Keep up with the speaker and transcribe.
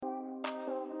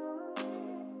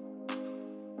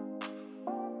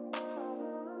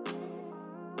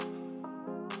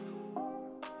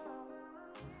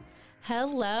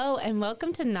Hello, and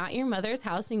welcome to Not Your Mother's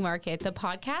Housing Market, the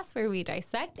podcast where we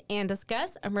dissect and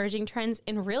discuss emerging trends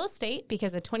in real estate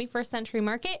because a 21st century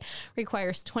market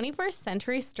requires 21st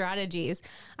century strategies.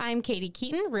 I'm Katie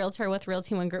Keaton, realtor with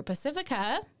Realty One Group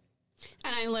Pacifica.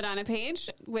 And I'm LaDonna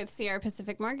Page with Sierra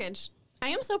Pacific Mortgage. I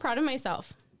am so proud of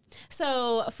myself.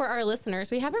 So for our listeners,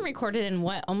 we haven't recorded in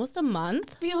almost a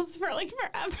month? Feels for like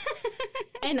forever.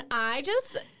 And I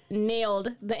just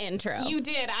nailed the intro. You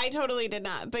did. I totally did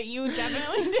not, but you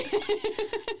definitely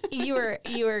did. You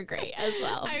were great as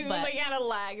well. I like had a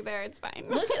lag there. It's fine.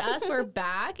 Look at us. We're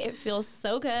back. It feels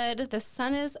so good. The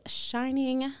sun is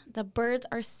shining. The birds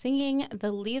are singing.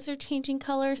 The leaves are changing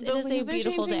colors. It is a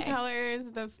beautiful day. Colors.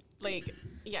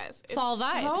 Yes. Fall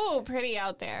vibes. So pretty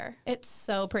out there. It's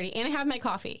so pretty. And I have my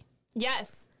coffee.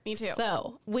 Yes. Me too.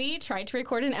 So we tried to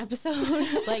record an episode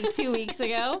like 2 weeks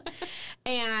ago,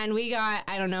 and we got,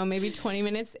 I don't know, maybe 20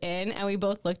 minutes in, and we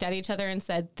both looked at each other and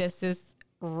said, this is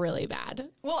really bad.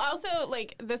 Well, also,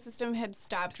 like, the system had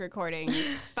stopped recording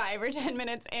 5 or 10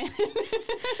 minutes in.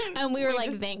 And we were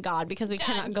like, thank God, because we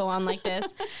cannot go on like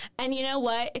this. And you know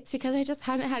what? It's because I just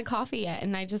hadn't had coffee yet,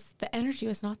 and the energy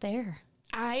was not there.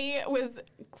 I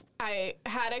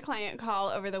had a client call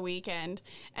over the weekend,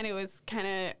 and it was kind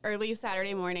of early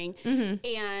Saturday morning,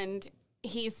 and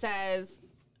he says,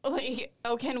 like,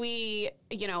 oh, can we,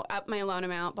 up my loan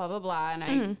amount, blah, blah, blah, and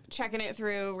I'm checking it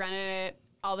through, running it,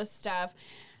 all this stuff,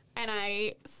 and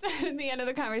I said at the end of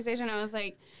the conversation, I was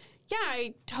like, yeah,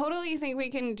 I totally think we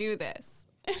can do this.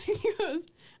 And he goes,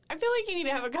 I feel like you need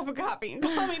to have a cup of coffee and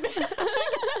call me back.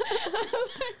 I was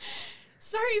like,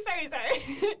 Sorry.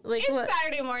 Like, it's what?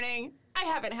 Saturday morning. I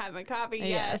haven't had my coffee yet.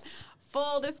 Yes.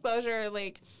 Full disclosure,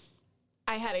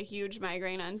 I had a huge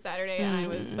migraine on Saturday, and I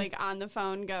was, on the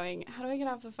phone going, how do I get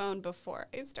off the phone before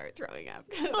I start throwing up?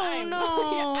 Because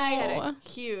I had a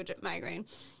huge migraine.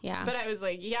 Yeah. But I was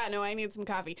like, I need some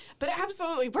coffee. But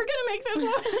absolutely, we're going to make this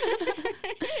work.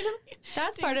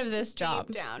 That's part of this job.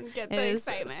 Deep down, get the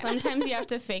excitement. Sometimes you have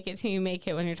to fake it till you make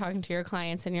it when you're talking to your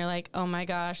clients, and you're like, oh my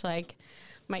gosh,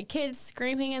 my kid's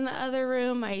screaming in the other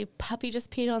room. My puppy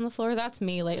just peed on the floor. That's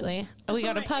me lately. We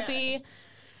got a puppy.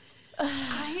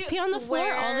 Pee on the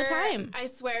floor all the time. I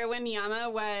swear when Yama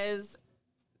was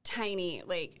tiny,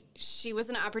 she was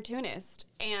an opportunist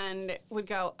and would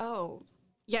go, oh,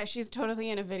 yeah, she's totally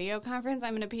in a video conference.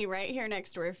 I'm going to pee right here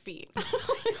next to her feet. Oh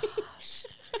my gosh.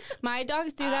 My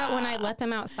dogs do that when I let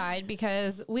them outside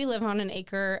because we live on an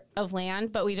acre of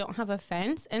land, but we don't have a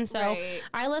fence. And so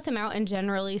I let them out, and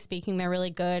generally speaking, they're really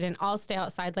good. And I'll stay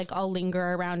outside. I'll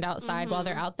linger around outside while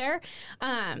they're out there.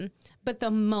 But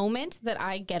the moment that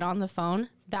I get on the phone,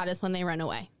 that is when they run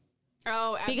away.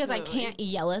 Oh, absolutely. Because I can't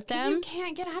yell at them. You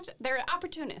can't get after. They're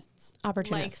opportunists.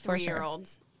 Opportunists, for sure.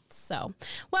 3-year-olds. So,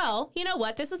 well, you know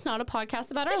what? This is not a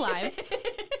podcast about our lives.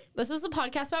 This is a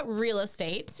podcast about real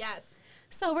estate. Yes.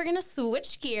 So we're going to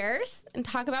switch gears and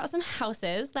talk about some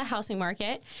houses, the housing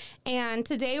market. And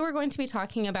today we're going to be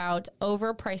talking about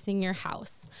overpricing your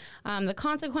house, the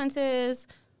consequences,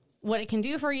 what it can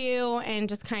do for you, and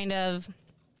just kind of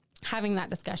having that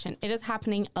discussion. It is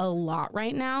happening a lot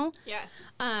right now. Yes.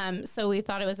 So we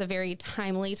thought it was a very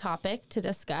timely topic to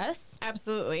discuss.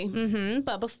 Absolutely.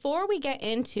 But before we get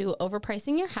into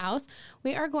overpricing your house,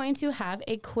 we are going to have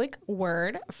a quick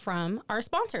word from our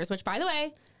sponsors, which, by the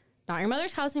way, Not Your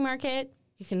Mother's Housing Market.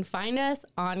 You can find us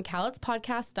on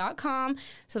CalitesPodcast.com.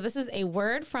 So this is a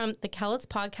word from the Calites's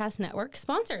Podcast Network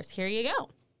sponsors. Here you go.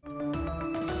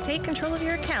 Take control of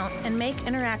your account and make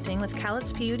interacting with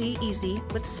Calites's PUD easy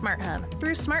with SmartHub.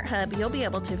 Through SmartHub, you'll be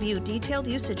able to view detailed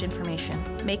usage information,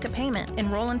 make a payment,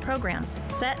 enroll in programs,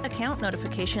 set account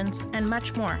notifications, and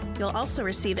much more. You'll also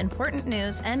receive important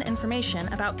news and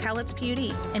information about Calites's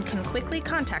PUD and can quickly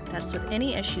contact us with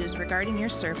any issues regarding your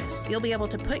service. You'll be able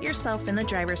to put yourself in the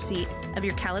driver's seat of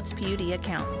your Calites's PUD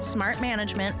account. Smart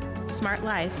management, smart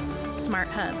life,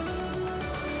 SmartHub.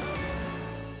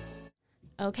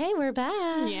 Okay, we're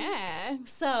back. Yeah.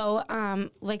 So,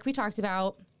 like we talked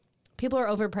about, people are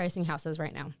overpricing houses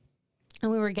right now.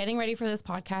 And we were getting ready for this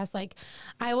podcast.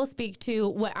 I will speak to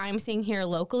what I'm seeing here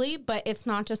locally, but it's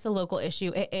not just a local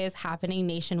issue. It is happening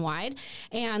nationwide.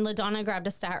 And LaDonna grabbed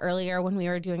a stat earlier when we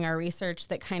were doing our research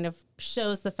that kind of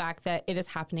shows the fact that it is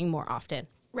happening more often.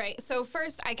 Right. So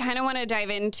first, I kind of want to dive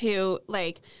into,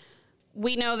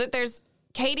 we know that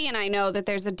Katie and I know that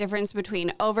there's a difference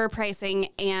between overpricing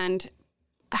and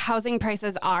housing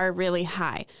prices are really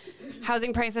high.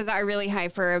 Housing prices are really high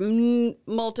for a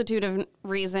multitude of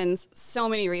reasons. So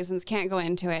many reasons, can't go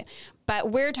into it.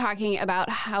 But we're talking about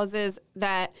houses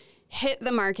that hit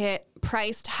the market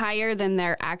priced higher than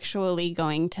they're actually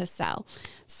going to sell.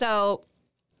 So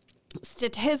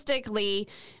statistically,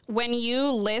 when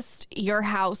you list your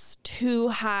house too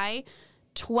high,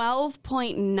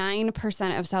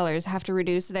 12.9% of sellers have to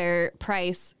reduce their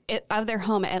price of their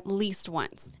home at least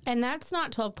once. And that's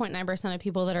not 12.9% of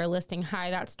people that are listing high.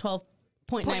 That's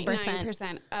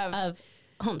 12.9% of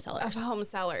home sellers. Of home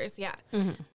sellers, yeah.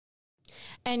 Mm-hmm.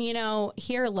 And, you know,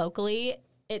 here locally,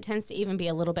 it tends to even be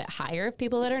a little bit higher of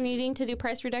people that are needing to do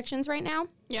price reductions right now.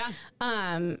 Yeah.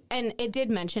 And it did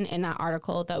mention in that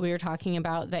article that we were talking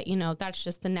about that, you know, that's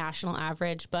just the national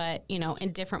average, but, you know,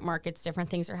 in different markets, different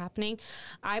things are happening.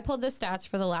 I pulled the stats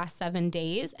for the last 7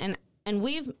 days, and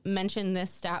we've mentioned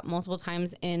this stat multiple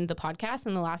times in the podcast,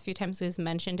 and the last few times we've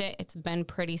mentioned it, it's been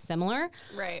pretty similar.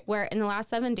 Right. Where in the last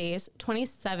 7 days,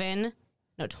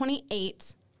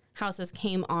 28 houses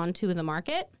came onto the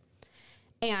market,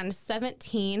 and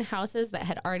 17 houses that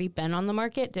had already been on the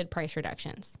market did price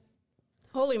reductions.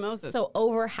 Holy Moses. So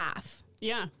over half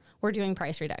yeah, were doing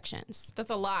price reductions. that's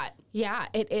a lot. Yeah,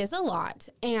 it is a lot.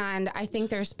 And I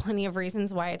think there's plenty of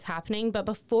reasons why it's happening. But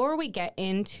before we get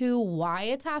into why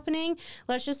it's happening,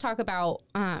 let's just talk about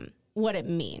what it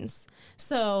means.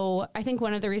 So I think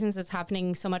one of the reasons it's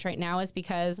happening so much right now is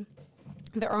because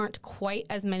there aren't quite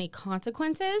as many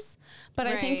consequences. But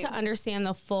I think Right. to understand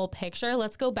the full picture,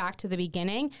 let's go back to the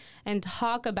beginning and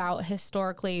talk about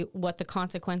historically what the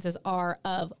consequences are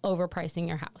of overpricing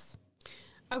your house.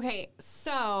 Okay,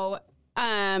 so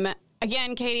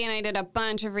again, Katie and I did a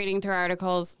bunch of reading through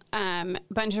articles,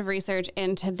 bunch of research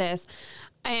into this,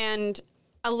 and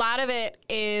a lot of it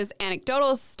is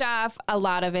anecdotal stuff. A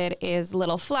lot of it is a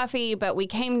little fluffy, but we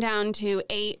came down to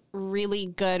 8 really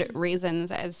good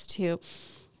reasons as to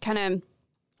kind of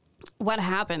what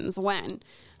happens when.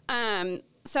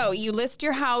 So you list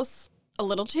your house a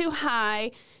little too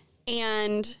high,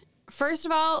 and first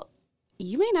of all,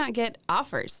 you may not get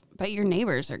offers, but your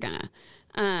neighbors are gonna.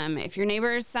 If your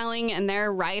neighbor is selling and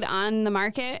they're right on the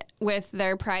market with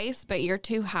their price, but you're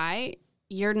too high,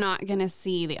 you're not gonna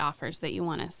see the offers that you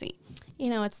want to see. You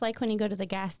know, it's like when you go to the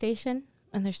gas station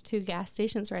and there's 2 gas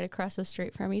stations right across the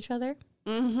street from each other.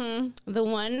 Mm-hmm. The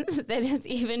one that is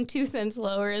even 2 cents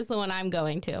lower is the one I'm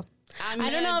going to. I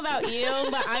don't know about you,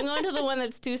 but I'm going to the one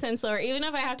that's 2 cents lower, even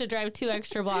if I have to drive 2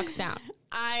 extra blocks down.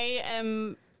 I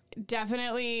am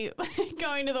definitely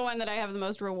going to the one that I have the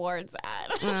most rewards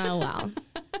at. Oh, well.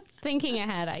 Thinking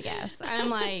ahead, I guess. I'm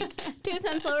like, 2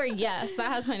 cents lower, yes,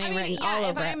 that has my name written all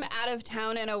over if it. I'm out of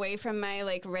town and away from my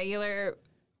like regular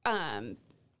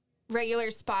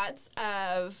spots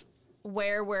of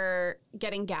where we're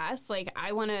getting gas, like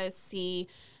I want to see,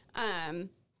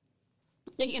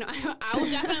 you know, I will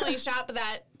definitely shop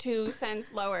that 2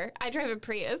 cents lower. I drive a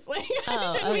Prius, like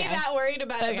I shouldn't be that worried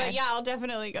about it, but yeah, I'll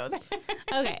definitely go there.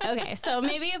 Okay. So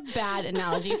maybe a bad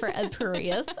analogy for a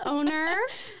Prius owner,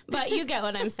 but you get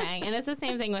what I'm saying. And it's the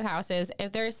same thing with houses.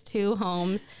 If there's 2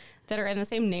 homes that are in the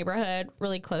same neighborhood,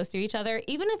 really close to each other,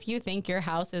 even if you think your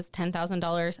house is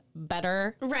 $10,000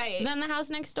 better than the house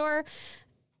next door,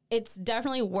 it's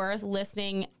definitely worth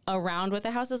listing around what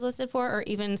the house is listed for, or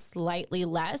even slightly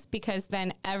less, because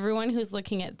then everyone who's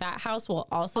looking at that house will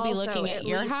also be looking at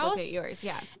your house. Look at yours,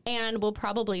 yeah. And will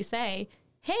probably say,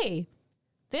 hey,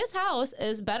 this house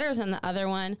is better than the other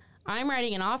one. I'm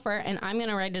writing an offer, and I'm going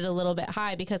to write it a little bit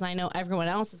high because I know everyone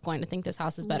else is going to think this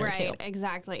house is better too. Right,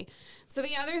 exactly. So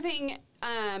the other thing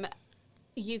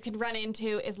you could run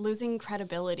into is losing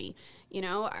credibility. You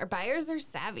know, our buyers are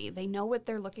savvy. They know what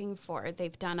they're looking for.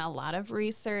 They've done a lot of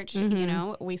research. Mm-hmm. You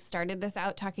know, we started this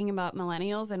out talking about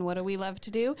millennials, and what do we love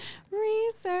to do?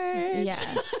 Research.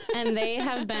 Yes. And they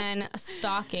have been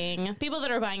stalking, people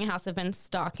that are buying a house have been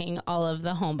stalking all of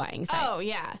the home buying sites. Oh,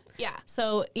 yeah. Yeah.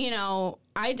 So, you know,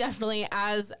 I definitely,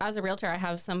 as a realtor, I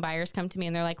have some buyers come to me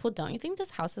and they're like, well, don't you think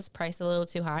this house is priced a little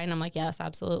too high? And I'm like, yes,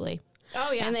 absolutely.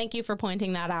 Oh, yeah. And thank you for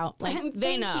pointing that out. Like,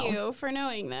 they know. Thank you for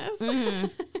knowing this. Mm-hmm.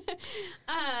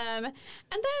 And then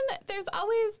there's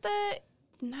always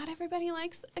not everybody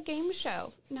likes a game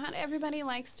show. Not everybody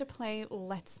likes to play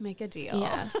Let's Make a Deal.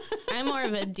 Yes. I'm more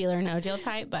of a deal or no deal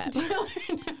type, but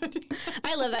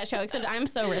I love that show, except I'm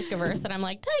so risk averse that I'm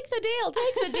like, take the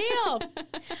deal.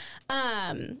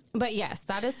 But yes,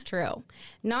 that is true.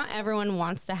 Not everyone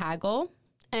wants to haggle.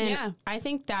 And I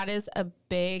think that is a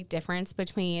big difference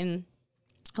between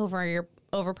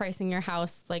overpricing your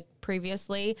house like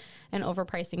previously and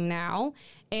overpricing now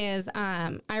is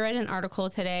I read an article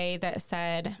today that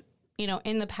said, you know,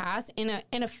 in the past, in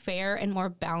a fair and more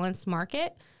balanced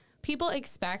market, people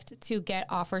expect to get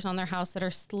offers on their house that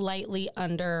are slightly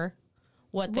under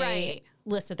what they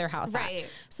listed their house at,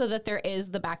 so that there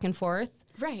is the back and forth.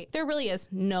 Right. There really is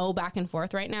no back and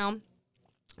forth right now.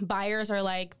 buyers are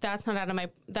like, that's out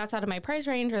of my price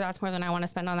range, or that's more than I want to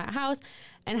spend on that house,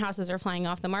 and houses are flying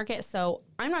off the market. So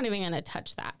I'm not even going to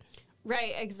touch that.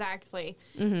 Right, exactly.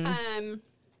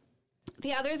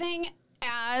 The other thing,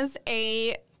 as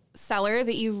a seller,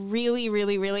 that you really,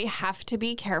 really, really have to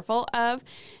be careful of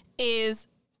is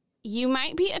you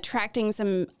might be attracting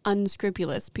some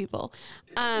unscrupulous people,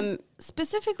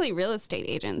 specifically real estate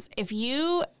agents. If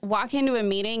you walk into a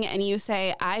meeting and you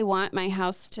say, I want my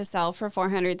house to sell for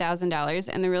 $400,000,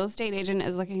 and the real estate agent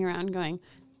is looking around going,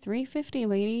 $350,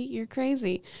 lady, you're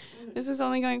crazy. This is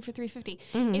only going for $350.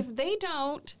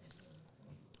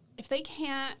 If they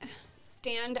can't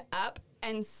stand up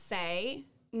and say,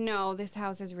 no, this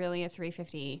house is really a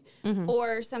 $350,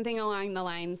 or something along the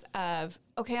lines of,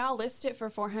 okay, I'll list it for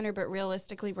 $400, but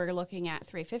realistically, we're looking at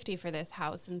 $350 for this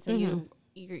house, and so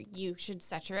you should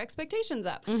set your expectations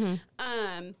up.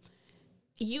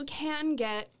 You can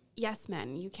get yes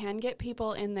men. You can get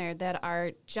people in there that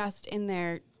are just in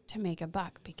there to make a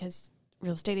buck, because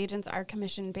real estate agents are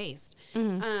commission based,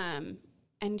 and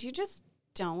you just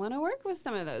don't want to work with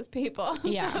some of those people.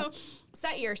 Yeah. So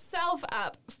set yourself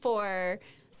up for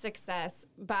success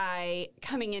by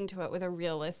coming into it with a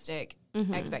realistic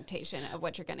expectation of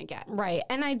what you're going to get. Right.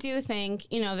 And I do think,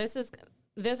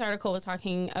 this article was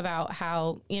talking about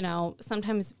how,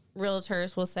 sometimes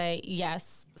realtors will say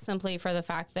yes simply for the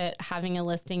fact that having a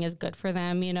listing is good for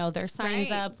them. Their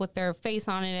signs up with their face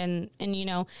on it, and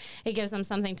it gives them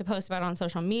something to post about on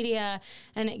social media,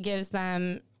 and it gives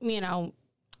them,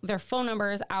 their phone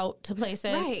numbers out to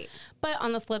places. Right. But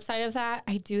on the flip side of that,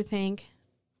 I do think,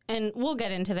 and we'll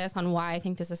get into this on why I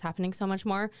think this is happening so much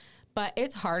more, but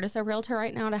it's hard as a realtor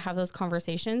right now to have those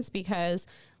conversations, because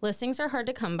listings are hard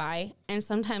to come by. And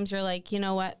sometimes you're like, you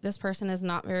know what, this person is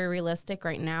not very realistic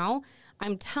right now.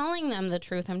 I'm telling them the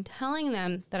truth. I'm telling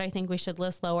them that I think we should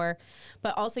list lower,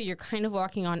 but also you're kind of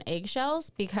walking on eggshells,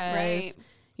 because,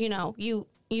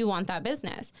 you want that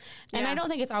business. And I don't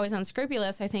think it's always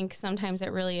unscrupulous. I think sometimes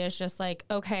it really is just like,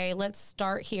 okay, let's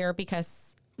start here,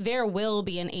 because there will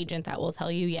be an agent that will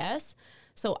tell you yes.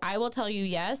 So I will tell you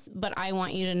yes, but I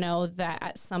want you to know that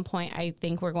at some point I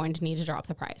think we're going to need to drop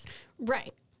the price.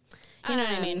 Right. You know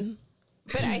what I mean?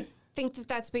 But I think that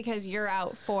that's because you're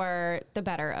out for the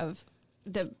better of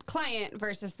the client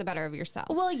versus the better of yourself.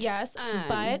 Well, yes,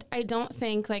 but I don't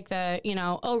think like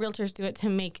realtors do it to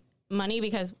make money,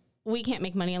 because we can't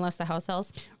make money unless the house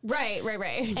sells. Right.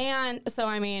 And so,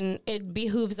 it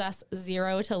behooves us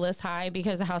zero to list high,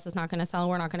 because the house is not going to sell.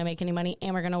 We're not going to make any money,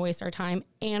 and we're going to waste our time.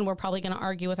 And we're probably going to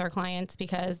argue with our clients,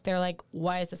 because they're like,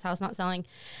 why is this house not selling?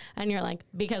 And you're like,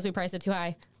 because we priced it too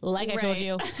high. Like I told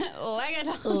you. Like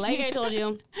I told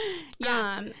you.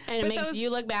 Yeah. And it makes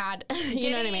you look bad.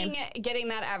 You know what I mean? Getting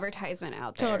that advertisement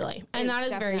out there. Totally. And that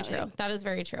is very true. That is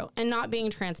very true. And not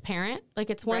being transparent. Like,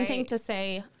 it's one thing to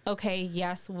say, okay,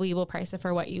 yes, we will price it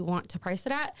for what you want to price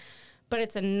it at. But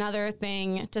it's another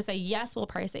thing to say, yes, we'll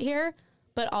price it here,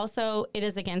 but also it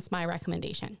is against my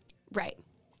recommendation. Right.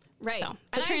 So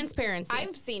the transparency.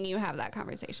 I've seen you have that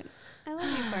conversation. I love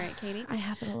you for it, Katie. I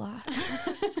have it a lot.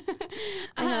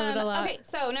 I have it a lot. Okay,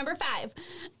 so number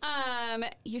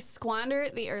 5, you squander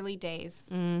the early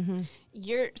days.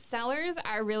 Your sellers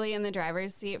are really in the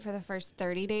driver's seat for the first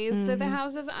 30 days that the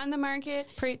house is on the market.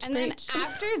 Then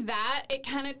after that, it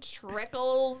kind of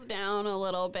trickles down a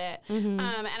little bit. And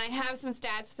I have some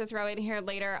stats to throw in here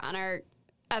later on our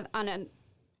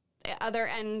other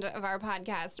end of our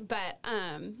podcast, but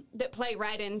that play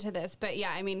right into this. But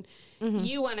yeah,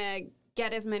 you want to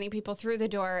get as many people through the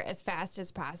door as fast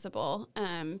as possible,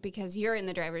 because you're in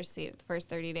the driver's seat the first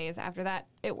 30 days. After that,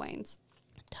 it wanes.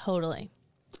 Totally.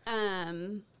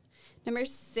 Number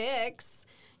 6,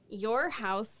 your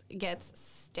house gets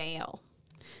stale.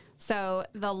 So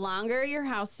the longer your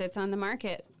house sits on the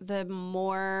market, the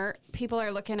more people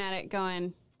are looking at it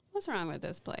going, what's wrong with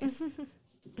this place?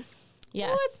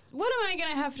 Yes. What am I going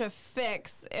to have to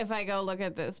fix if I go look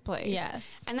at this place?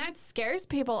 Yes. And that scares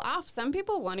people off. Some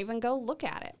people won't even go look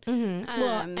at it.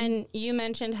 Well, and you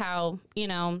mentioned how,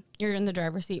 you're in the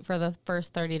driver's seat for the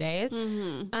first 30 days.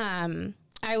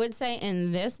 I would say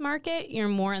in this market, you're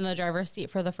more in the driver's seat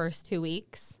for the first 2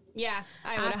 weeks. Yeah,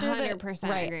 I would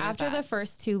 100% agree with after that. the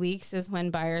first 2 weeks is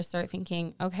when buyers start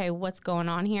thinking, okay, what's going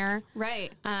on here?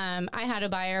 Right. I had a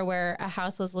buyer where a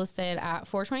house was listed at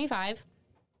 $425.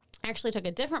 I actually took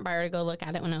a different buyer to go look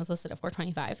at it when it was listed at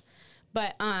 $425.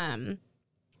 But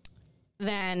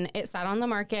then it sat on the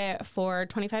market for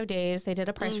 25 days. They did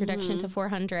a price reduction to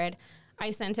 $400.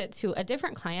 I sent it to a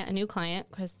different client, a new client,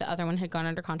 because the other one had gone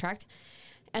under contract.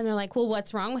 And they're like, well,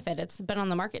 what's wrong with it? It's been on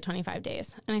the market 25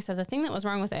 days. And I said, the thing that was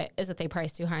wrong with it is that they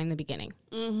priced too high in the beginning.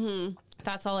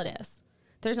 That's all it is.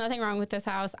 there's nothing wrong with this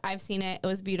house. I've seen it. It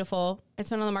was beautiful. It's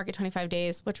been on the market 25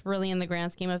 days, which really in the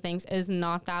grand scheme of things is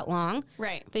not that long.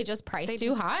 Right. They just priced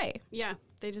too high. Yeah.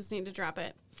 They just need to drop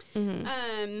it.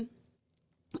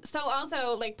 So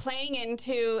also, like, playing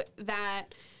into that,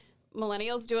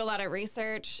 millennials do a lot of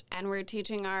research, and we're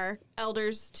teaching our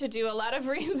elders to do a lot of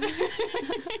research.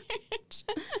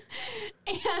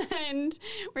 And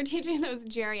we're teaching those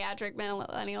geriatric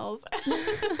millennials.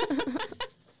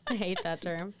 I hate that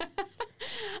term.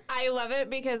 I love it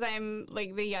because I'm,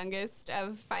 like, the youngest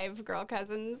of 5 girl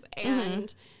cousins,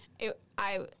 and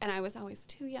I was always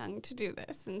too young to do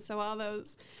this. And so all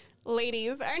those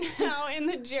ladies are now in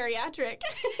the geriatric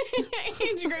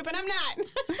age group, and I'm not.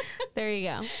 There you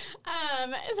go.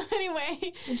 So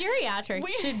anyway, Geriatric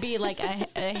should be like a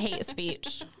hate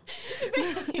speech.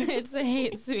 It's a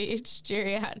hate speech,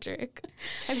 geriatric.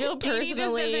 I feel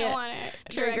personally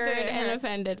triggered and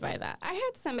offended by that. I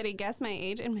had somebody guess my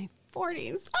age in my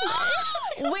 40s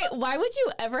today. Wait, why would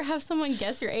you ever have someone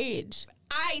guess your age?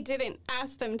 I didn't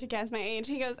ask them to guess my age.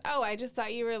 He goes, "Oh, I just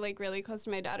thought you were, like, really close to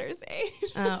my daughter's age."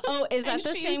 Is that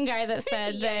the same guy that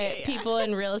said that people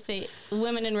in real estate,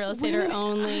 women in real estate are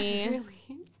only...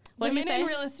 Really? Women in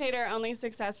real estate are only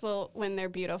successful when they're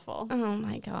beautiful. Oh,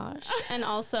 my gosh. And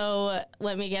also,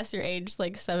 let me guess your age,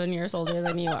 like 7 years older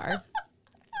than you are.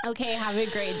 Okay, have a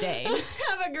great day.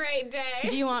 Have a great day.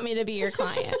 Do you want me to be your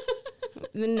client?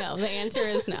 No, the answer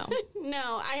is no.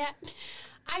 No, I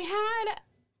had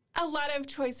a lot of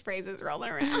choice phrases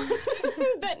rolling around.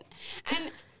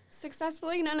 And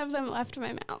successfully, none of them left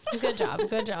my mouth. Good job.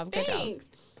 Thanks.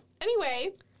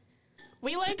 Anyway,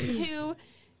 we like to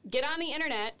get on the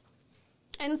internet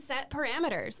and set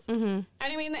parameters. And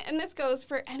I mean, and this goes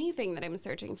for anything that I'm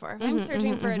searching for. If I'm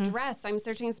searching for a dress, I'm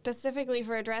searching specifically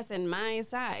for a dress in my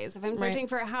size. If I'm searching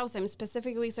for a house, I'm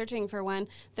specifically searching for one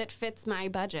that fits my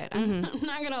budget. I'm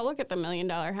not going to look at the $1 million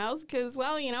house because,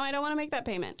 well, you know, I don't want to make that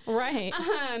payment. Right.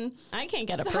 I can't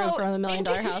get approved for the $1 million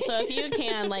house. So if you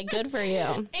can, like, good for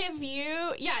you.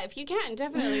 If you can,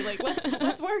 definitely, like,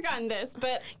 let's work on this.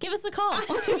 But give us a call.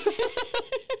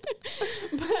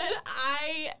 But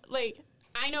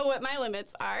I know what my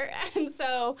limits are, and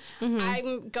so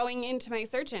I'm going into my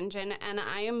search engine, and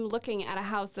I am looking at a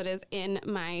house that is in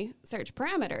my search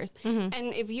parameters.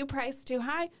 And if you price too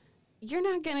high, you're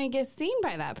not going to get seen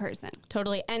by that person.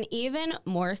 Totally. And even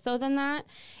more so than that,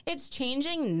 it's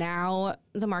changing now.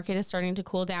 The market is starting to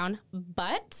cool down,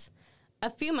 but a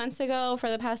few months ago, for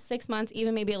the past 6 months,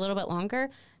 even maybe a little bit longer,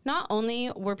 not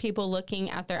only were people looking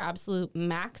at their absolute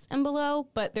max and below,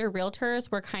 but their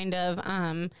realtors were kind of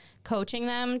coaching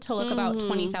them to look about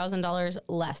 $20,000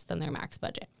 less than their max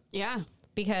budget. Yeah.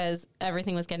 Because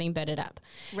everything was getting bidded up.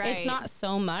 Right. It's not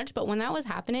so much, but when that was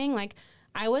happening, like,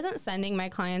 I wasn't sending my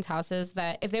clients houses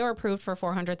that if they were approved for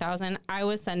 $400,000, I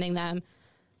was sending them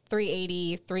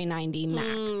 $380,000, $390,000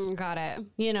 max. Got it.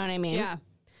 You know what I mean? Yeah.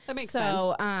 That makes sense.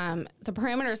 So the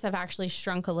parameters have actually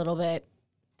shrunk a little bit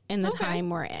in the time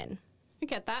we're in. I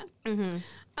get that.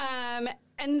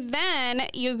 And then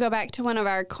you go back to one of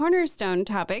our cornerstone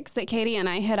topics that Katie and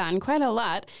I hit on quite a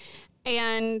lot.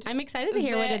 And I'm excited to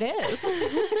hear what it is.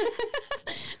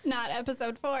 Not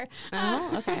episode 4.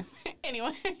 Oh, okay.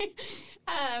 Anyway,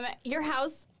 your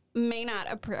house may not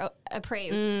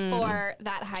appraise for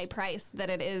that high price that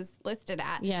it is listed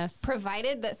at. Yes.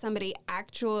 Provided that somebody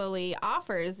actually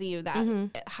offers you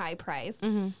that high price,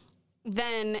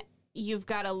 then you've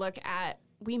got to look at,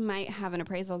 we might have an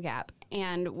appraisal gap.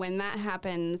 And when that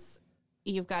happens,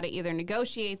 you've got to either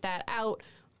negotiate that out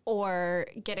or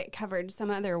get it covered some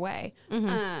other way.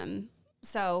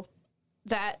 So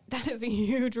that is a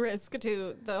huge risk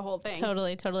to the whole thing.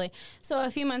 Totally. So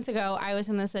a few months ago, I was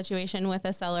in this situation with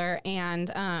a seller, and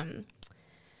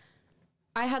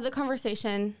I had the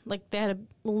conversation, like, they had a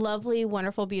lovely,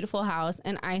 wonderful, beautiful house,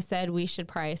 and I said we should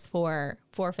price for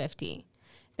 $450,000.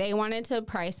 They wanted to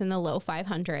price in the low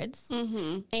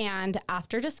 500s. And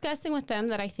after discussing with them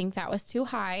that I think that was too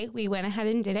high, we went ahead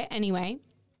and did it anyway.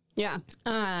 Yeah.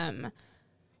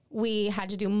 We had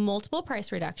to do multiple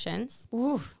price reductions.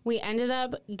 Oof. We ended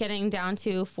up getting down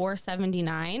to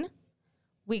 $479,000.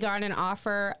 We got an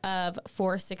offer of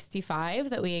 $465,000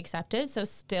 that we accepted. So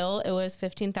still it was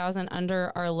 $15,000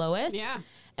 under our lowest. Yeah.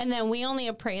 And then we only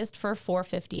appraised for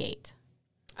 $458,000.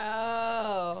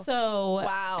 Oh. So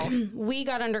wow. We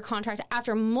got under contract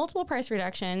after multiple price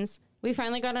reductions. We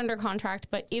finally got under contract,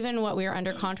 but even what we were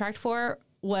under contract for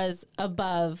was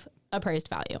above appraised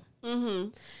value.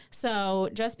 So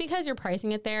just because you're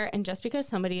pricing it there and just because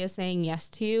somebody is saying yes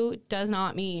to you does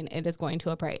not mean it is going to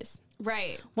appraise.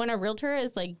 Right. When a realtor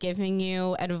is, like, giving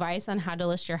you advice on how to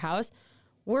list your house,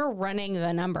 we're running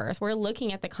the numbers. We're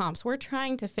looking at the comps. We're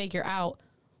trying to figure out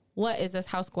what is this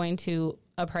house going to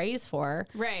appraise for?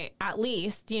 Right. At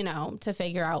least, to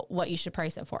figure out what you should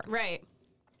price it for. Right.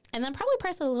 And then probably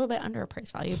price it a little bit under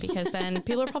appraised value, because then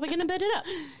people are probably going to bid it up.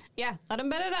 Yeah. Let them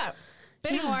bid it up.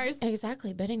 Bidding wars.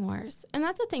 Exactly. Bidding wars. And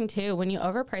that's the thing too. When you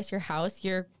overprice your house,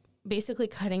 you're basically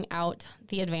cutting out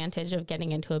the advantage of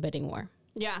getting into a bidding war.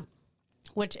 Yeah.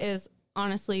 Which is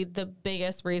honestly the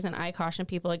biggest reason I caution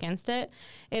people against it.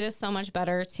 It is so much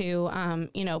better to,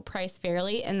 price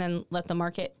fairly and then let the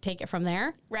market take it from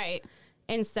there. Right.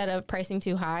 Instead of pricing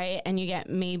too high and you get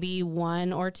maybe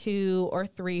 1 or 2 or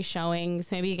 3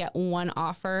 showings, maybe you get one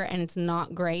offer and it's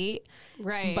not great.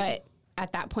 Right. But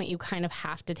at that point you kind of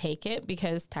have to take it,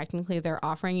 because technically they're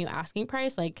offering you asking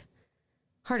price, like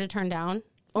hard to turn down,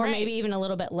 or Right. maybe even a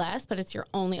little bit less, but it's your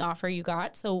only offer you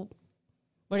got. So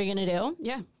what are you going to do?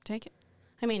 Yeah. Take it.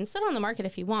 I mean, sit on the market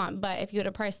if you want, but if you had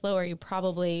a price lower, you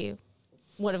probably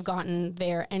would have gotten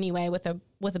there anyway with a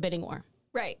bidding war.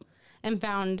 Right. And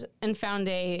found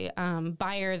a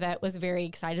buyer that was very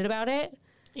excited about it,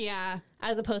 Yeah.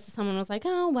 as opposed to someone was like,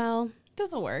 oh, well,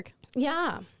 This'll work.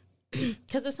 yeah.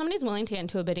 Because if somebody's willing to get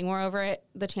into a bidding war over it,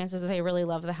 the chances that they really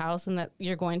love the house and that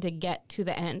you're going to get to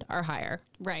the end are higher.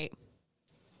 Right.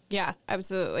 Yeah,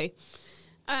 absolutely.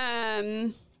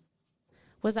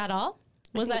 Was that all?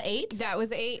 Was that 8? That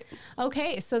was 8.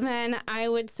 Okay, so then I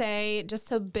would say, just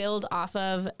to build off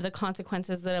of the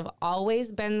consequences that have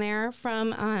always been there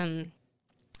from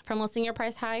listing your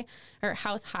price high or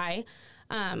house high,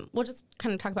 we'll just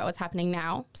kind of talk about what's happening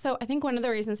now. So I think one of the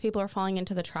reasons people are falling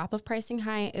into the trap of pricing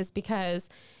high is because,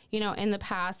 in the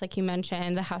past, like you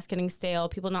mentioned, the house getting stale,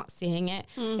 people not seeing it,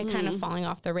 it kind of falling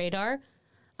off the radar.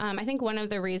 I think one of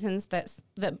the reasons that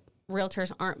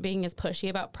realtors aren't being as pushy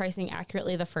about pricing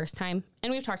accurately the first time,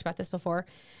 and we've talked about this before,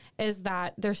 is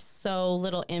that there's so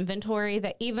little inventory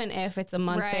that even if it's a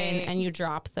month in and you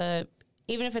drop the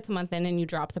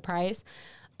price,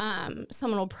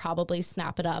 someone will probably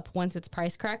snap it up once it's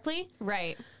priced correctly.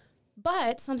 Right.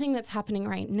 But something that's happening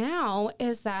right now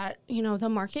is that, the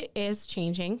market is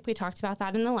changing. We talked about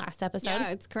that in the last episode.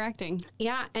 Yeah, it's correcting.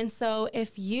 Yeah. And so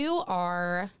if you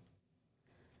are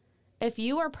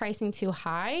pricing too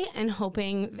high and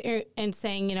hoping and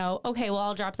saying, okay, well,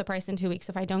 I'll drop the price in 2 weeks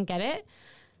if I don't get it,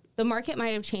 the market might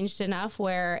have changed enough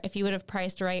where if you would have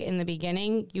priced right in the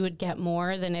beginning, you would get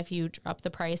more than if you drop the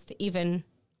price to even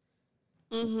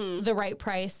the right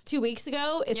price 2 weeks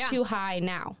ago is too high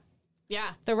now.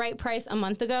 Yeah. The right price a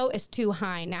month ago is too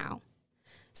high now.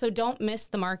 So don't miss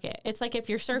the market. It's like if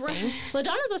you're surfing.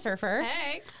 LaDonna's a surfer.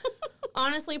 Hey.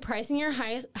 Honestly, pricing your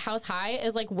house high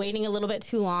is like waiting a little bit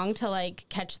too long to like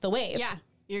catch the wave. Yeah.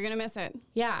 You're going to miss it.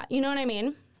 Yeah. You know what I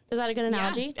mean? Is that a good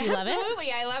analogy? Yeah, do you love it?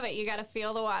 Absolutely. I love it. You got to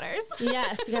feel the waters.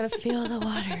 Yes. You got to feel the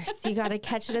waters. You got to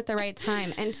catch it at the right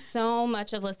time. And so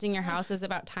much of listing your house is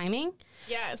about timing.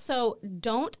 Yes. So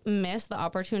don't miss the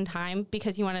opportune time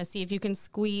because you want to see if you can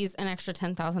squeeze an extra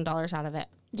 $10,000 out of it.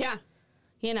 Yeah.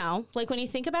 Like when you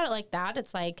think about it like that,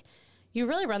 it's like you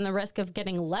really run the risk of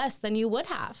getting less than you would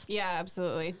have. Yeah,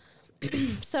 absolutely.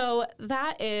 So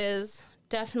that is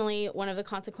definitely one of the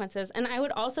consequences. And I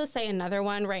would also say another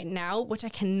one right now, which I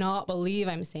cannot believe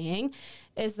I'm saying,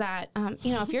 is that,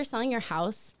 if you're selling your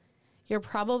house, you're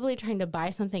probably trying to buy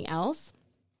something else,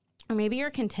 or maybe you're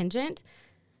contingent.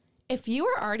 If you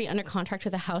are already under contract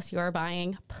with the house you are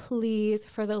buying, please,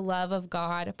 for the love of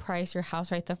God, price your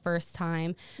house right the first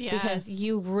time. Yes. Because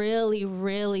you really,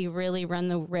 really, really run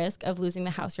the risk of losing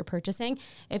the house you're purchasing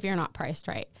if you're not priced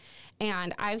right.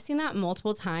 And I've seen that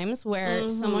multiple times where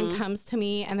someone comes to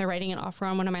me and they're writing an offer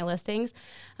on one of my listings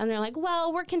and they're like,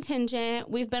 well, we're contingent.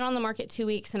 We've been on the market 2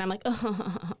 weeks. And I'm like,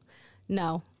 oh,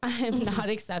 no, I'm not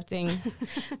accepting.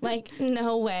 Like,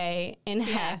 no way in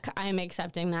heck I'm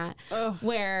accepting that. Ugh.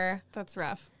 Where That's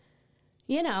rough.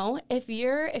 if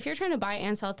you're trying to buy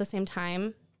and sell at the same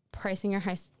time, pricing your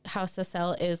house to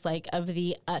sell is like of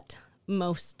the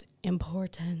utmost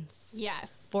importance.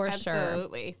 Yes. For sure.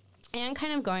 Absolutely. And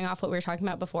kind of going off what we were talking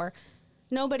about before,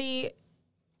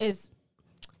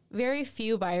 very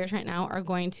few buyers right now are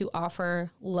going to offer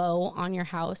low on your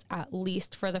house, at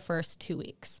least for the first 2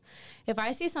 weeks. If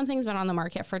I see something's been on the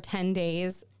market for 10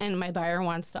 days and my buyer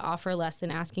wants to offer less than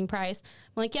asking price,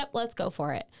 I'm like, yep, let's go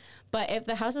for it. But if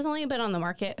the house has only been on the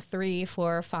market 3,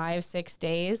 4, 5, 6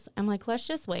 days, I'm like, let's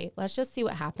just wait. Let's just see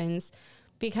what happens.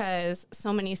 Because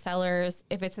so many sellers,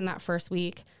 if it's in that first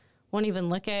week, won't even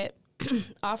look at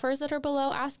offers that are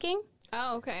below asking.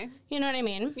 Oh, okay. You know what I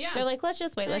mean? Yeah. They're like, let's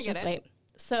just wait. Let's just wait.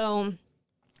 So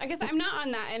I guess I'm not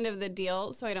on that end of the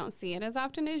deal, so I don't see it as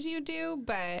often as you do,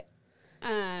 but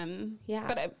Yeah.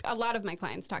 But a lot of my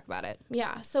clients talk about it.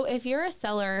 Yeah. So if you're a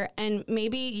seller and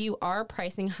maybe you are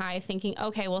pricing high thinking,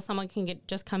 okay, well, someone can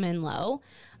just come in low,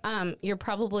 you're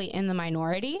probably in the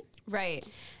minority. Right.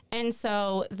 And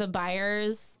so the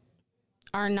buyers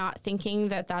are not thinking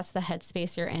that that's the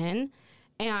headspace you're in,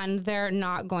 and they're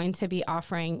not going to be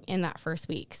offering in that first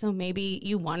week. So maybe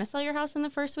you want to sell your house in the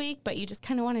first week, but you just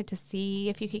kind of wanted to see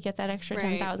if you could get that extra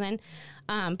 $10,000.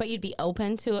 But you'd be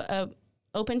open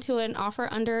to an offer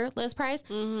under list price.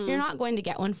 Mm-hmm. You're not going to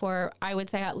get one for, I would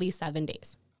say, at least 7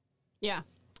 days. Yeah.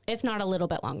 If not a little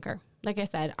bit longer. Like I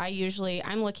said,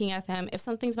 I'm looking at them. If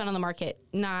something's been on the market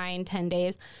 9, 10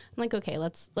 days, I'm like, okay,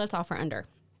 let's offer under.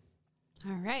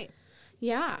 All right.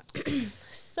 Yeah.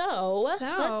 So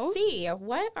let's see.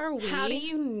 What are we? How do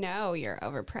you know you're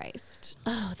overpriced?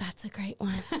 Oh, that's a great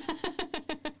one.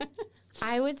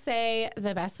 I would say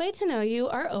the best way to know you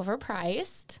are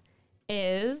overpriced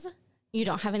is you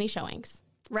don't have any showings.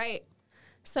 Right.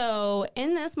 So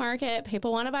in this market,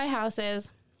 people want to buy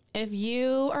houses. If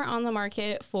you are on the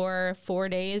market for 4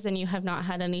 days and you have not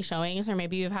had any showings, or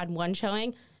maybe you've had one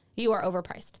showing, you are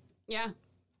overpriced. Yeah.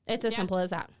 It's as simple as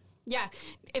that. Yeah.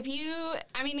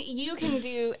 You can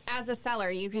do, as a seller,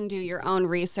 you can do your own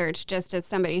research just as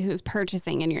somebody who's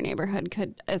purchasing in your neighborhood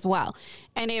could as well.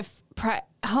 And if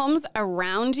homes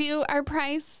around you are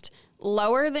priced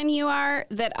lower than you are,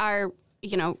 that are,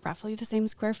 roughly the same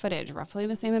square footage, roughly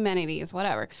the same amenities,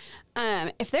 whatever.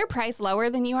 If they're priced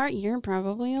lower than you are, you're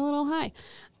probably a little high.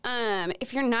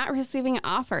 If you're not receiving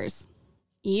offers,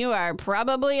 you are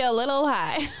probably a little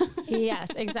high. Yes,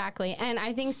 exactly. And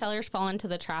I think sellers fall into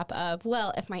the trap of,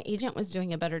 well, if my agent was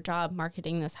doing a better job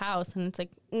marketing this house, and it's like,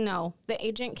 no, the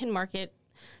agent can market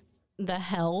the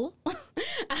hell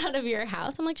out of your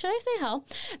house. I'm like, should I say hell?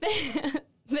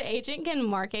 The agent can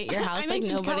market your house like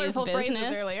nobody's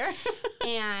business. Earlier.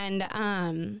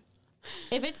 And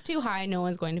if it's too high, no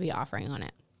one's going to be offering on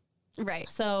it.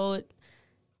 Right. So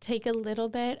take a little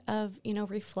bit of,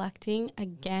 reflecting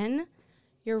again.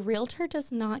 Your realtor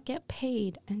does not get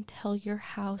paid until your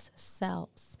house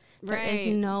sells. There is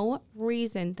no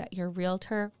reason that your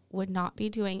realtor would not be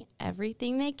doing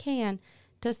everything they can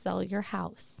to sell your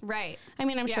house. Right. I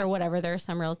mean, I'm sure whatever, there are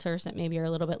some realtors that maybe are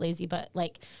a little bit lazy, but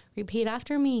repeat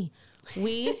after me.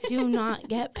 We do not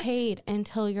get paid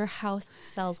until your house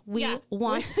sells. We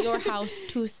want your house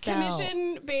to sell.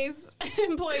 Commission-based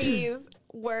employees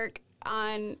work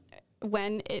on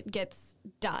when it gets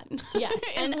done. Yes.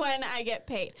 And when I get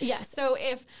paid. Yes. So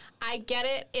if I get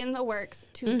it in the works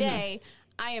today,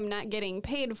 I am not getting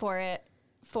paid for it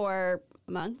for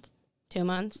a month. 2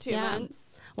 months. 2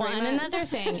 months. Well, and 3 months. another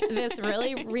thing, this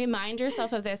really remind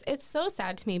yourself of this. It's so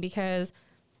sad to me because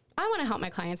I want to help my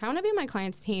clients. I want to be my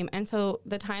client's team. And so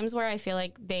the times where I feel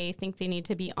like they think they need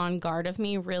to be on guard of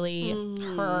me really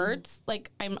hurts.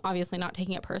 I'm obviously not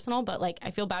taking it personal, but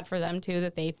I feel bad for them too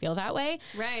that they feel that way.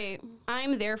 Right.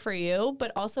 I'm there for you,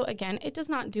 but also again, it does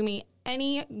not do me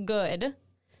any good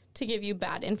to give you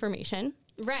bad information.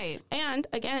 Right. And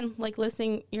again,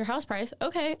 listing your house price.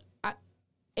 Okay.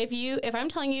 If I'm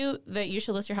telling you that you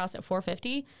should list your house at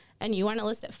 $450 and you want to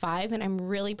list at $500 and I'm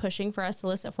really pushing for us to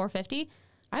list at $450,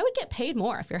 I would get paid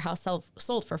more if your house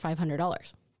sold for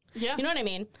 $500. Yeah. You know what I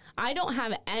mean? I don't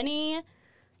have any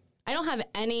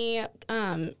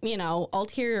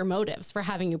ulterior motives for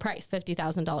having you price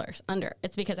 $50,000 under.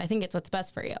 It's because I think it's what's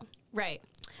best for you. Right.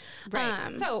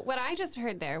 Right. So what I just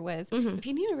heard there was, if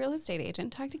you need a real estate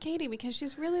agent, talk to Katie because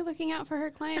she's really looking out for her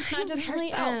clients, not just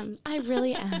herself. I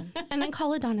really am. And then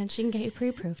call Adana and she can get you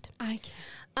pre-approved. I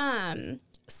can.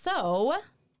 So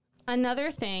another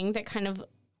thing that kind of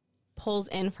pulls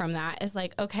in from that is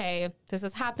okay, this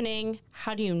is happening.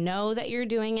 How do you know that you're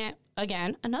doing it?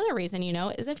 Again, another reason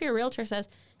is if your realtor says,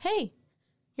 hey,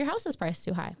 your house is priced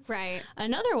too high. Right.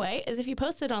 Another way is if you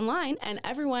post it online and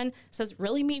everyone says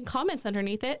really mean comments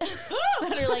underneath it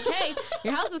that are like, hey,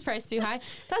 your house is priced too high.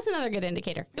 That's another good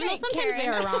indicator. Even though sometimes they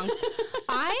are wrong.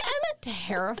 I am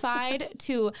terrified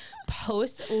to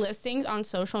post listings on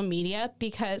social media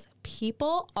because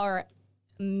people are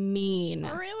mean.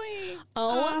 Really?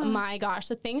 Oh my gosh.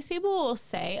 The things people will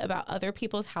say about other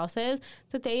people's houses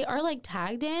that they are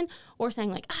tagged in or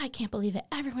saying I can't believe it.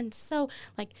 Everyone's so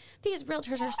these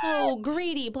realtors are so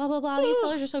greedy, blah, blah, blah. These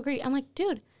sellers are so greedy. I'm like,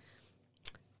 dude,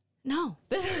 no,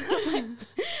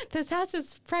 this house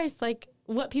is priced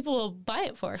what people will buy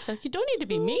it for. So you don't need to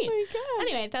be mean. My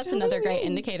gosh, anyway, that's another great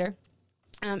indicator.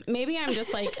 Maybe I'm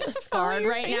just scarred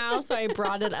right now, so I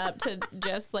brought it up to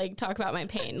just talk about my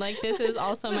pain. This is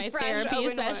also my therapy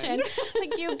session.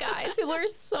 You guys who are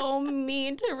so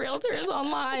mean to realtors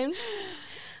online.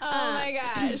 Oh my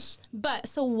gosh. But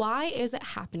so why is it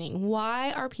happening?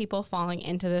 Why are people falling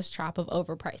into this trap of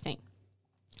overpricing?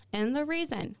 And the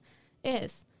reason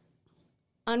is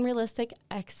unrealistic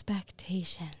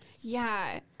expectations.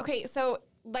 Yeah. Okay, so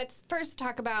let's first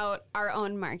talk about our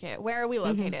own market. Where are we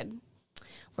located?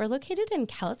 We're located in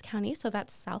Cowlitz County, so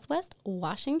that's Southwest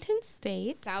Washington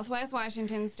State. Southwest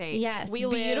Washington State. Yes, we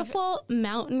beautiful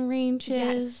mountain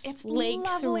ranges, Yes, it's lakes,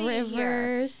 lovely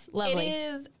rivers. here. Lovely.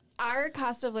 It is. Our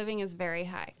cost of living is very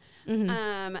high.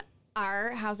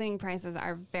 Our housing prices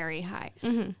are very high.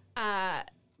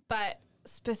 But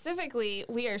specifically,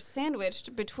 we are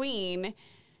sandwiched between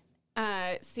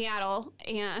Seattle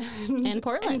and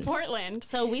Portland.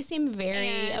 So we seem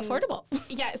very affordable.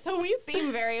 Yeah, so we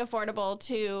seem very affordable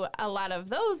to a lot of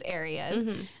those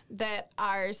areas that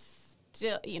are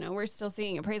still, we're still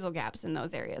seeing appraisal gaps in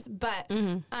those areas. But,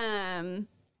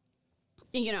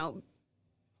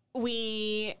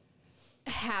 we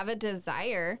have a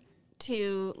desire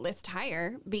to list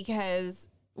higher because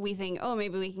we think, oh,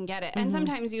 maybe we can get it. And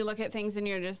sometimes you look at things and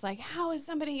you're just like, how is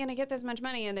somebody going to get this much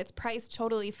money? And it's priced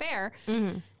totally fair.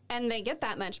 And they get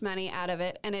that much money out of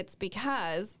it. And it's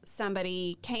because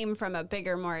somebody came from a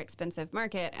bigger, more expensive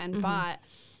market and bought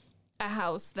a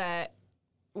house that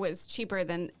was cheaper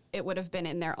than it would have been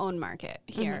in their own market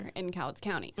here in Cowlitz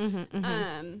County.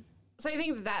 So I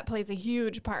think that plays a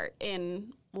huge part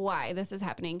in why this is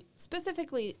happening,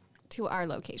 specifically to our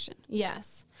location.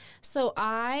 Yes. So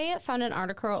I found an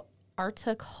article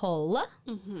earlier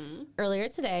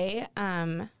today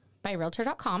by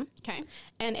Realtor.com. Okay.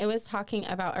 And it was talking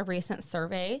about a recent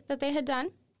survey that they had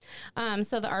done.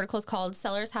 So the article is called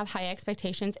Sellers Have High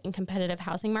Expectations in Competitive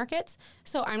Housing Markets.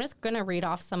 So I'm just going to read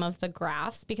off some of the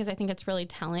graphs because I think it's really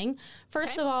telling.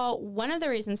 First of all, one of the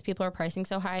reasons people are pricing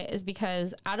so high is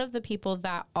because out of the people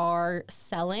that are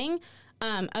selling,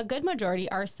 a good majority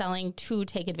are selling to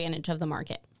take advantage of the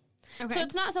market. Okay. So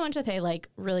it's not so much that they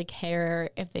really care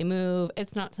if they move.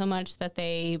 It's not so much that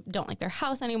they don't like their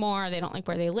house anymore. They don't like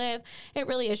where they live. It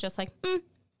really is just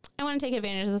I want to take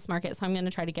advantage of this market, so I'm going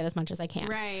to try to get as much as I can.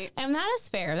 Right. And that is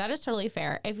fair. That is totally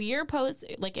fair. If you're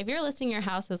if you're listing your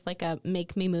house as a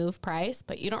make me move price,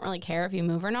 but you don't really care if you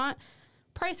move or not,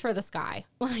 price for the sky.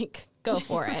 Go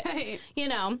for it. Right.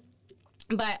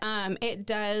 But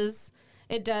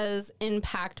it does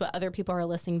impact what other people are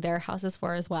listing their houses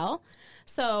for as well.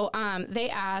 So they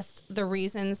asked the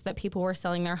reasons that people were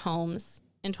selling their homes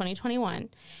in 2021,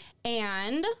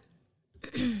 and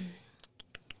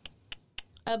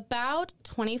about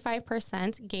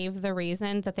 25% gave the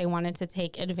reason that they wanted to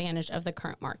take advantage of the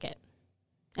current market,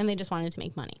 and they just wanted to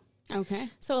make money. Okay.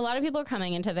 So a lot of people are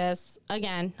coming into this,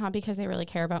 again, not because they really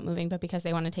care about moving, but because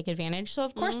they want to take advantage. So,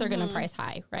 of course, they're going to price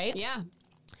high, right? Yeah.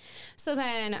 So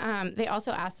then they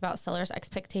also asked about sellers'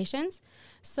 expectations.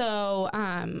 So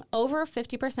over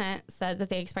 50% said that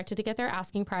they expected to get their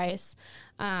asking price.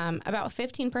 About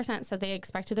 15% said they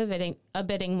expected a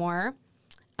bidding more.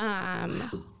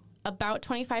 About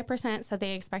 25% said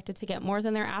they expected to get more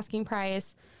than their asking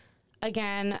price.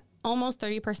 Again, almost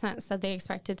 30% said they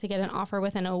expected to get an offer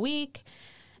within a week.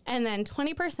 And then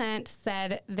 20%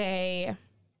 said they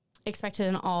expected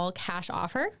an all cash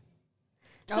offer.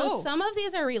 So some of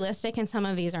these are realistic and some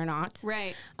of these are not.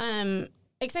 Right.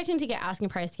 Expecting to get asking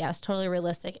price, yes, totally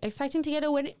realistic. Expecting to get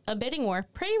a bidding war,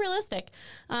 pretty realistic.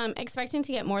 Expecting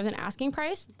to get more than asking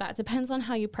price, that depends on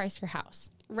how you price your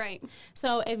house. Right.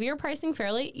 So if you're pricing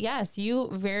fairly, yes, you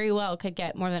very well could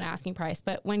get more than asking price.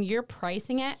 But when you're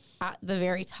pricing it at the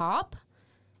very top,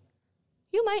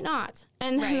 you might not.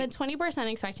 And then the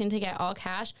 20% expecting to get all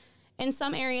cash, in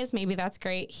some areas, maybe that's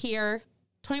great. Here,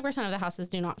 20% of the houses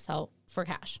do not sell for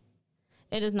cash.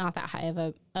 It is not that high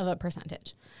of a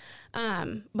percentage.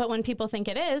 But when people think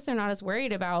it is, they're not as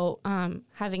worried about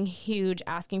having huge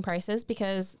asking prices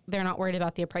because they're not worried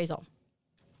about the appraisal.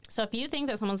 So if you think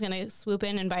that someone's going to swoop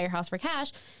in and buy your house for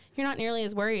cash, you're not nearly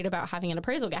as worried about having an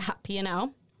appraisal gap,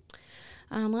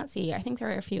 Let's see. I think there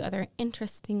are a few other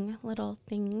interesting little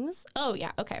things. Oh,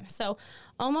 yeah. Okay. So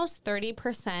almost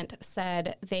 30%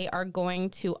 said they are going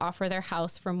to offer their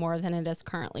house for more than it is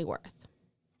currently worth.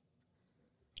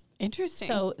 Interesting.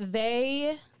 So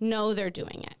they know they're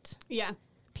doing it. Yeah.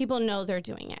 People know they're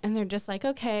doing it. And they're just like,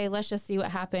 okay, let's just see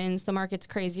what happens. The market's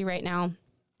crazy right now.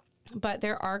 But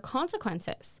there are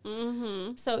consequences.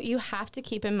 Mm-hmm. So you have to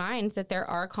keep in mind that there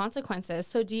are consequences.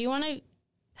 So do you want to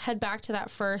head back to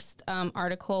that first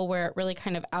article where it really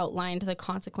kind of outlined the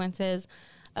consequences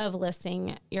of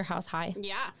listing your house high?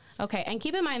 Yeah. Okay. And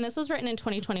keep in mind, this was written in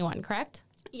 2021, correct?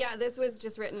 Yeah, this was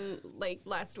just written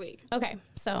last week. Okay.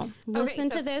 So listen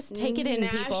to this. Take it in,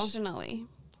 people.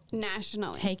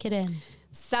 Nationally. Take it in.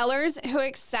 Sellers who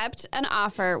accept an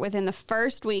offer within the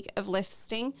first week of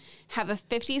listing have a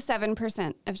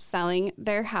 57% of selling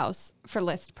their house for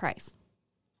list price.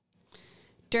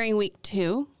 During week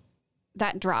 2,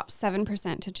 that drops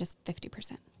 7% to just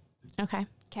 50%. Okay.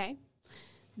 Okay.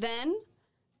 Then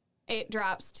it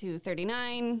drops to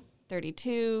 39,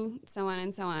 32, so on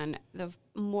and so on. The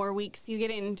more weeks you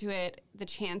get into it, the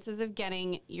chances of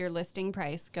getting your listing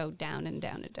price go down and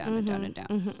down and down and down and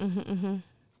down.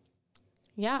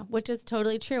 Yeah, which is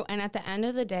totally true. And at the end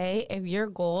of the day, if your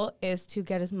goal is to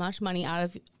get as much money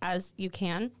as you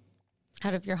can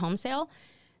out of your home sale,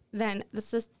 then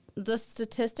the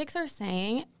statistics are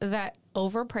saying that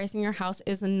overpricing your house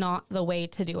is not the way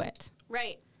to do it.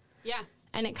 Right. Yeah.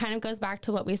 And it kind of goes back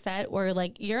to what we said, where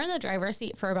like you're in the driver's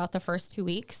seat for about the first 2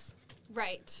 weeks.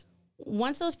 Right.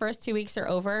 Once those first 2 weeks are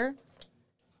over,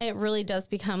 it really does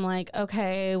become like,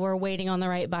 okay, we're waiting on the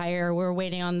right buyer. We're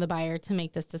waiting on the buyer to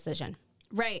make this decision.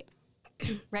 Right.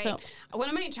 Right. So, one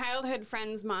of my childhood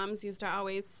friends' moms used to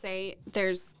always say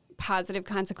there's positive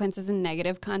consequences and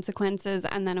negative consequences.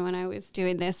 And then when I was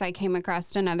doing this, I came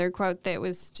across another quote that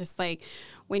was just like,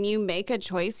 when you make a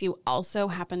choice, you also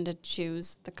happen to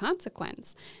choose the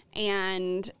consequence.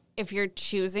 And if you're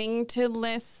choosing to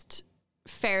list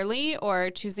fairly or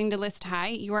choosing to list high,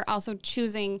 you are also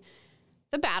choosing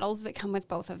the battles that come with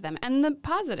both of them and the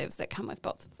positives that come with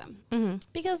both of them. Mm-hmm.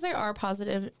 Because there are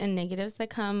positive and negatives that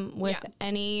come with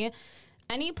any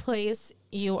place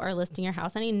you are listing your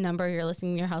house, any number you're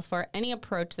listing your house for, any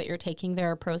approach that you're taking, there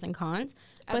are pros and cons.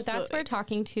 But Absolutely. that's where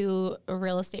talking to a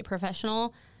real estate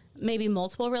professional, maybe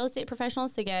multiple real estate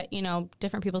professionals to get,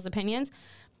 different people's opinions,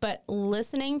 but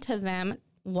listening to them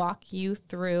walk you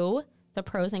through the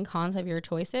pros and cons of your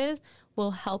choices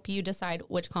will help you decide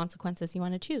which consequences you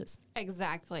want to choose.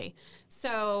 Exactly.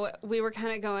 So we were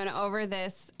kind of going over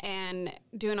this and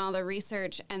doing all the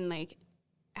research and like,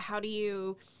 how do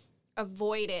you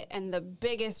avoid it? And the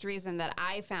biggest reason that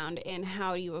I found in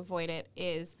how you avoid it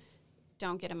is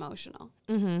don't get emotional.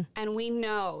 Mm-hmm. And we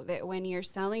know that when you're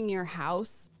selling your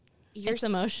house, it's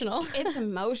emotional. It's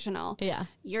emotional. Yeah.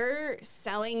 You're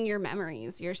selling your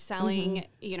memories. You're selling,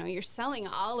 you're selling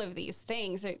all of these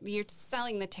things. You're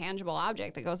selling the tangible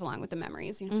object that goes along with the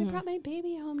memories. I brought my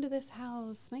baby home to this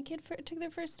house. My kid took their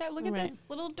first step. Look at this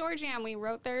little door jamb we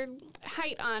wrote their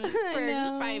height on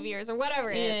for 5 years or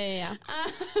whatever it is. Yeah.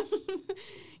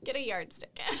 Get a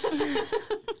yardstick.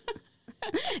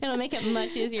 It'll make it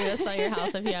much easier to sell your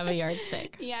house if you have a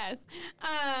yardstick. Yes.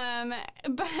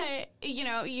 But,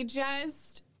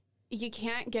 you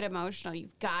can't get emotional.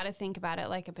 You've got to think about it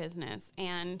like a business.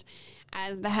 And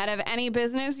as the head of any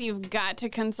business, you've got to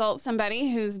consult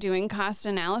somebody who's doing cost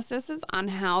analysis on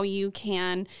how you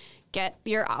can get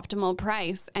your optimal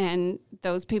price. And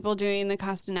those people doing the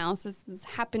cost analysis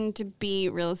happen to be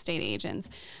real estate agents.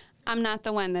 I'm not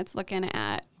the one that's looking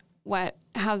at what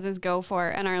houses go for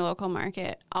in our local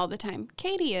market all the time.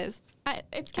 Katie is.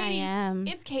 It's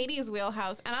Katie's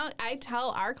wheelhouse. And I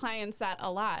tell our clients that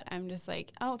a lot. I'm just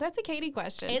like, oh, that's a Katie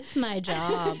question. It's my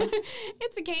job.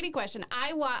 It's a Katie question.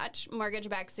 I watch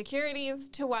mortgage-backed securities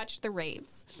to watch the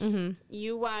rates. Mm-hmm.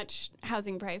 You watch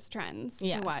housing price trends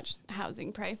to watch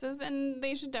housing prices. And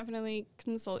they should definitely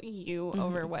consult you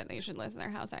over what they should list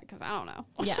their house at, because I don't know.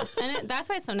 Yes. And that's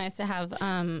why it's so nice to have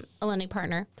a lending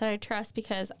partner that I trust,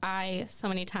 because so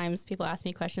many times people ask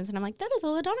me questions and I'm like, that is a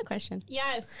LaDonna question.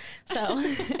 Yes. So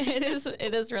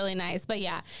it is really nice. But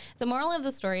yeah, the moral of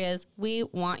the story is we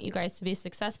want you guys to be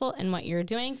successful in what you're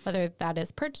doing, whether that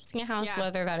is purchasing a house,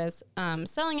 whether that is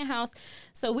selling a house.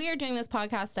 So we are doing this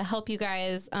podcast to help you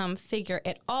guys figure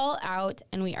it all out.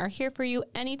 And we are here for you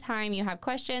anytime you have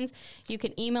questions. You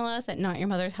can email us at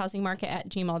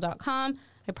notyourmothershousingmarket@gmail.com.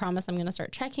 I promise I'm going to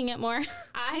start checking it more.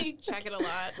 I check it a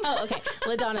lot. Oh, okay.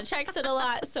 LaDonna checks it a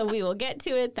lot, so we will get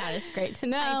to it. That is great to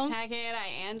know. I check it. I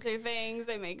answer things.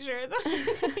 I make sure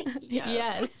that...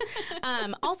 Yes.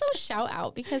 Also, shout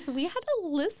out, because we had a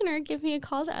listener give me a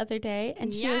call the other day,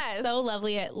 and she was so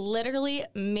lovely. It literally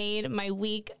made my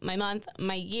week, my month,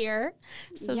 my year.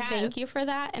 So thank you for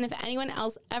that. And if anyone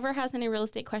else ever has any real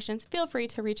estate questions, feel free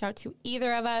to reach out to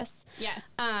either of us.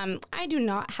 Yes. I do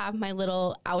not have my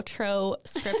little outro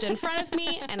script in front of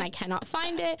me, and I cannot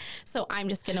find it, so I'm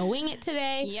just gonna wing it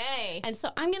today. Yay. And so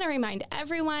I'm gonna remind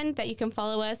everyone that you can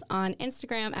follow us on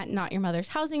Instagram at Not Your Mother's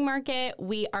Housing Market.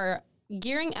 We are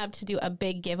gearing up to do a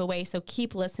big giveaway, so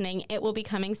keep listening. It will be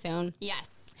coming soon.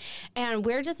 Yes. And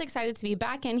we're just excited to be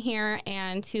back in here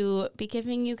and to be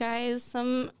giving you guys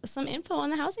some info on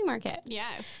the housing market.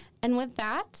 Yes. And with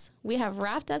that, we have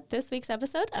wrapped up this week's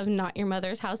episode of Not Your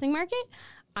Mother's Housing Market.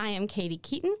 I am Katie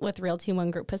Keaton with Realty One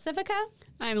Group Pacifica.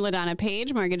 I'm LaDonna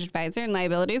Page, Mortgage Advisor and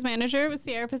Liabilities Manager with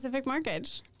Sierra Pacific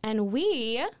Mortgage. And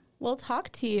we will talk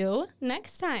to you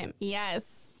next time.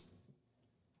 Yes.